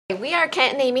We are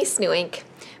Kent and Amy Snoeyink.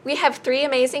 We have 3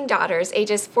 amazing daughters,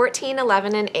 ages 14,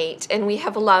 11, and 8, and we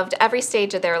have loved every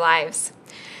stage of their lives.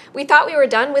 We thought we were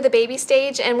done with the baby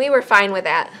stage, and we were fine with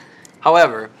that.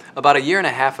 However, about a year and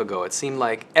a half ago, it seemed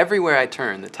like everywhere I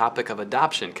turned, the topic of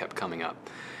adoption kept coming up.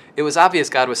 It was obvious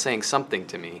God was saying something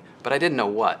to me, but I didn't know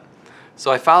what.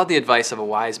 So I followed the advice of a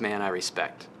wise man I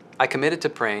respect. I committed to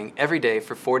praying every day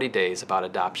for 40 days about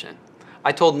adoption.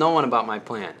 I told no one about my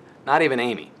plan, not even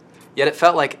Amy. Yet it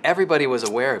felt like everybody was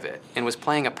aware of it and was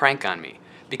playing a prank on me,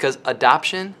 because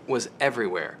adoption was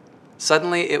everywhere.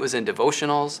 Suddenly it was in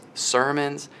devotionals,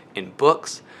 sermons, in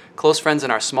books. Close friends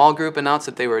in our small group announced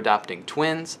that they were adopting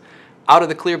twins. Out of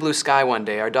the clear blue sky one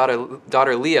day, our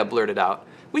daughter Leah blurted out,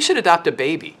 "We should adopt a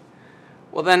baby."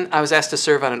 Well, then I was asked to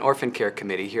serve on an orphan care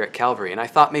committee here at Calvary, and I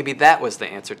thought maybe that was the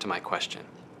answer to my question.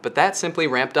 But that simply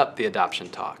ramped up the adoption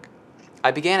talk. I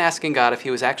began asking God if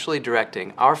He was actually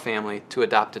directing our family to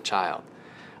adopt a child.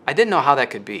 I didn't know how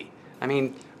that could be. I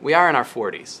mean, we are in our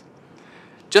 40s.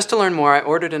 Just to learn more, I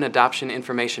ordered an adoption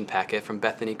information packet from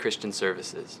Bethany Christian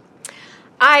Services.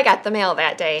 I got the mail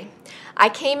that day. I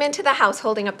came into the house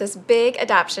holding up this big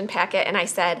adoption packet, and I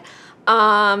said,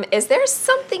 is there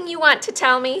something you want to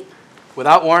tell me?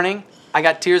 Without warning, I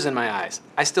got tears in my eyes.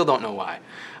 I still don't know why.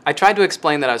 I tried to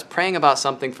explain that I was praying about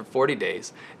something for 40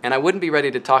 days, and I wouldn't be ready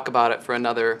to talk about it for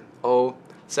another,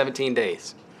 17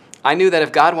 days. I knew that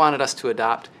if God wanted us to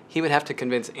adopt, He would have to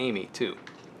convince Amy, too.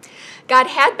 God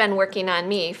had been working on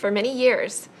me for many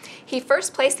years. He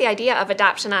first placed the idea of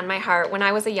adoption on my heart when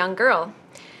I was a young girl.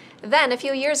 Then, a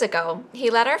few years ago, He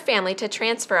led our family to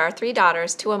transfer our 3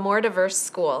 daughters to a more diverse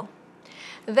school.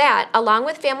 That, along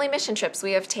with family mission trips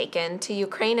we have taken to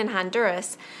Ukraine and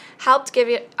Honduras, helped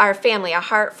give our family a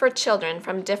heart for children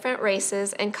from different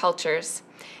races and cultures,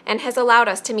 and has allowed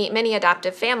us to meet many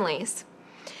adoptive families.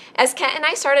 As Kent and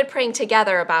I started praying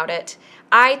together about it,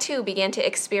 I too began to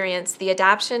experience the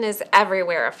adoption is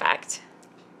everywhere effect.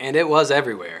 And it was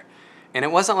everywhere. And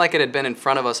it wasn't like it had been in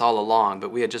front of us all along, but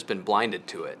we had just been blinded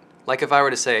to it. Like if I were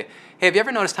to say, "Hey, have you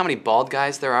ever noticed how many bald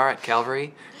guys there are at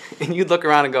Calvary?" And you'd look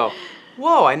around and go,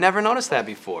 "Whoa, I never noticed that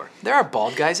before. There are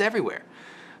bald guys everywhere."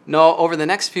 No, over the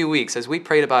next few weeks, as we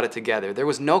prayed about it together, there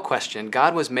was no question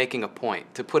God was making a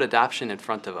point to put adoption in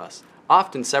front of us,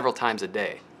 often several times a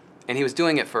day. And He was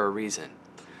doing it for a reason.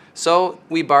 So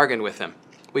we bargained with Him.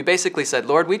 We basically said,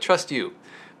 "Lord, we trust You,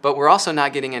 but we're also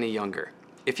not getting any younger.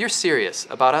 If You're serious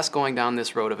about us going down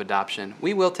this road of adoption,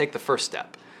 we will take the first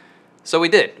step." So we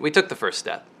did. We took the first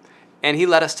step. And He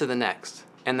led us to the next,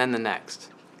 and then the next.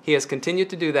 He has continued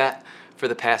to do that for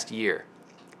the past year.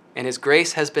 And His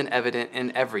grace has been evident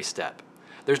in every step.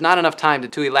 There's not enough time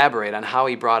to elaborate on how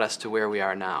He brought us to where we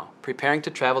are now, preparing to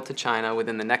travel to China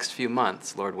within the next few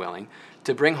months, Lord willing,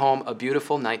 to bring home a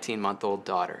beautiful 19-month-old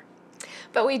daughter.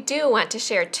 But we do want to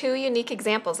share 2 unique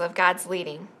examples of God's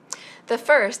leading. The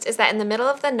first is that in the middle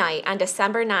of the night on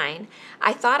December 9,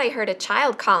 I thought I heard a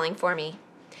child calling for me.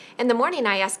 In the morning,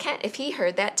 I asked Kent if he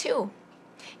heard that too.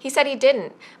 He said he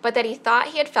didn't, but that he thought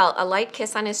he had felt a light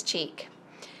kiss on his cheek.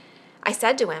 I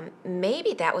said to him,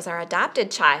 maybe that was our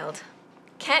adopted child.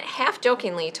 Kent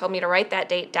half-jokingly told me to write that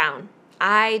date down.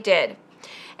 I did.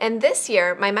 And this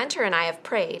year, my mentor and I have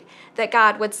prayed that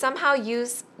God would somehow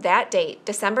use that date,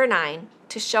 December 9,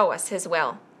 to show us His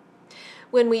will.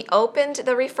 When we opened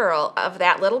the referral of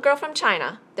that little girl from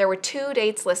China, there were 2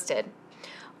 dates listed.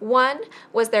 One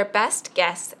was their best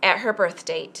guess at her birth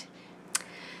date.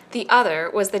 The other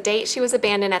was the date she was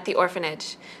abandoned at the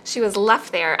orphanage. She was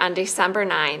left there on December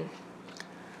 9.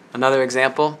 Another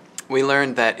example, we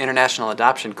learned that international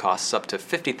adoption costs up to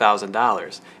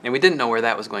 $50,000, and we didn't know where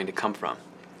that was going to come from.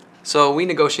 So we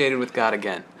negotiated with God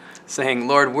again, saying,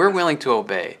 "Lord, we're willing to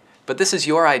obey, but this is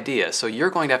Your idea, so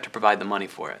You're going to have to provide the money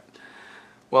for it."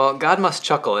 Well, God must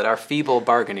chuckle at our feeble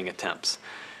bargaining attempts,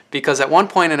 because at one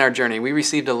point in our journey, we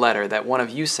received a letter that one of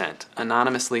you sent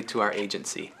anonymously to our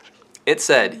agency. It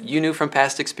said, you knew from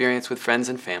past experience with friends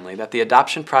and family that the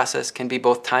adoption process can be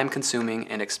both time-consuming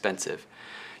and expensive.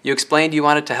 You explained you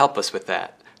wanted to help us with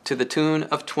that, to the tune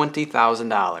of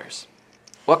 $20,000.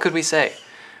 What could we say?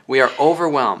 We are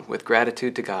overwhelmed with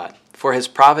gratitude to God for His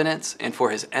providence and for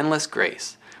His endless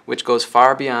grace, which goes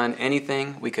far beyond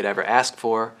anything we could ever ask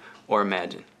for or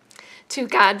imagine. To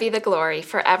God be the glory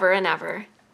forever and ever.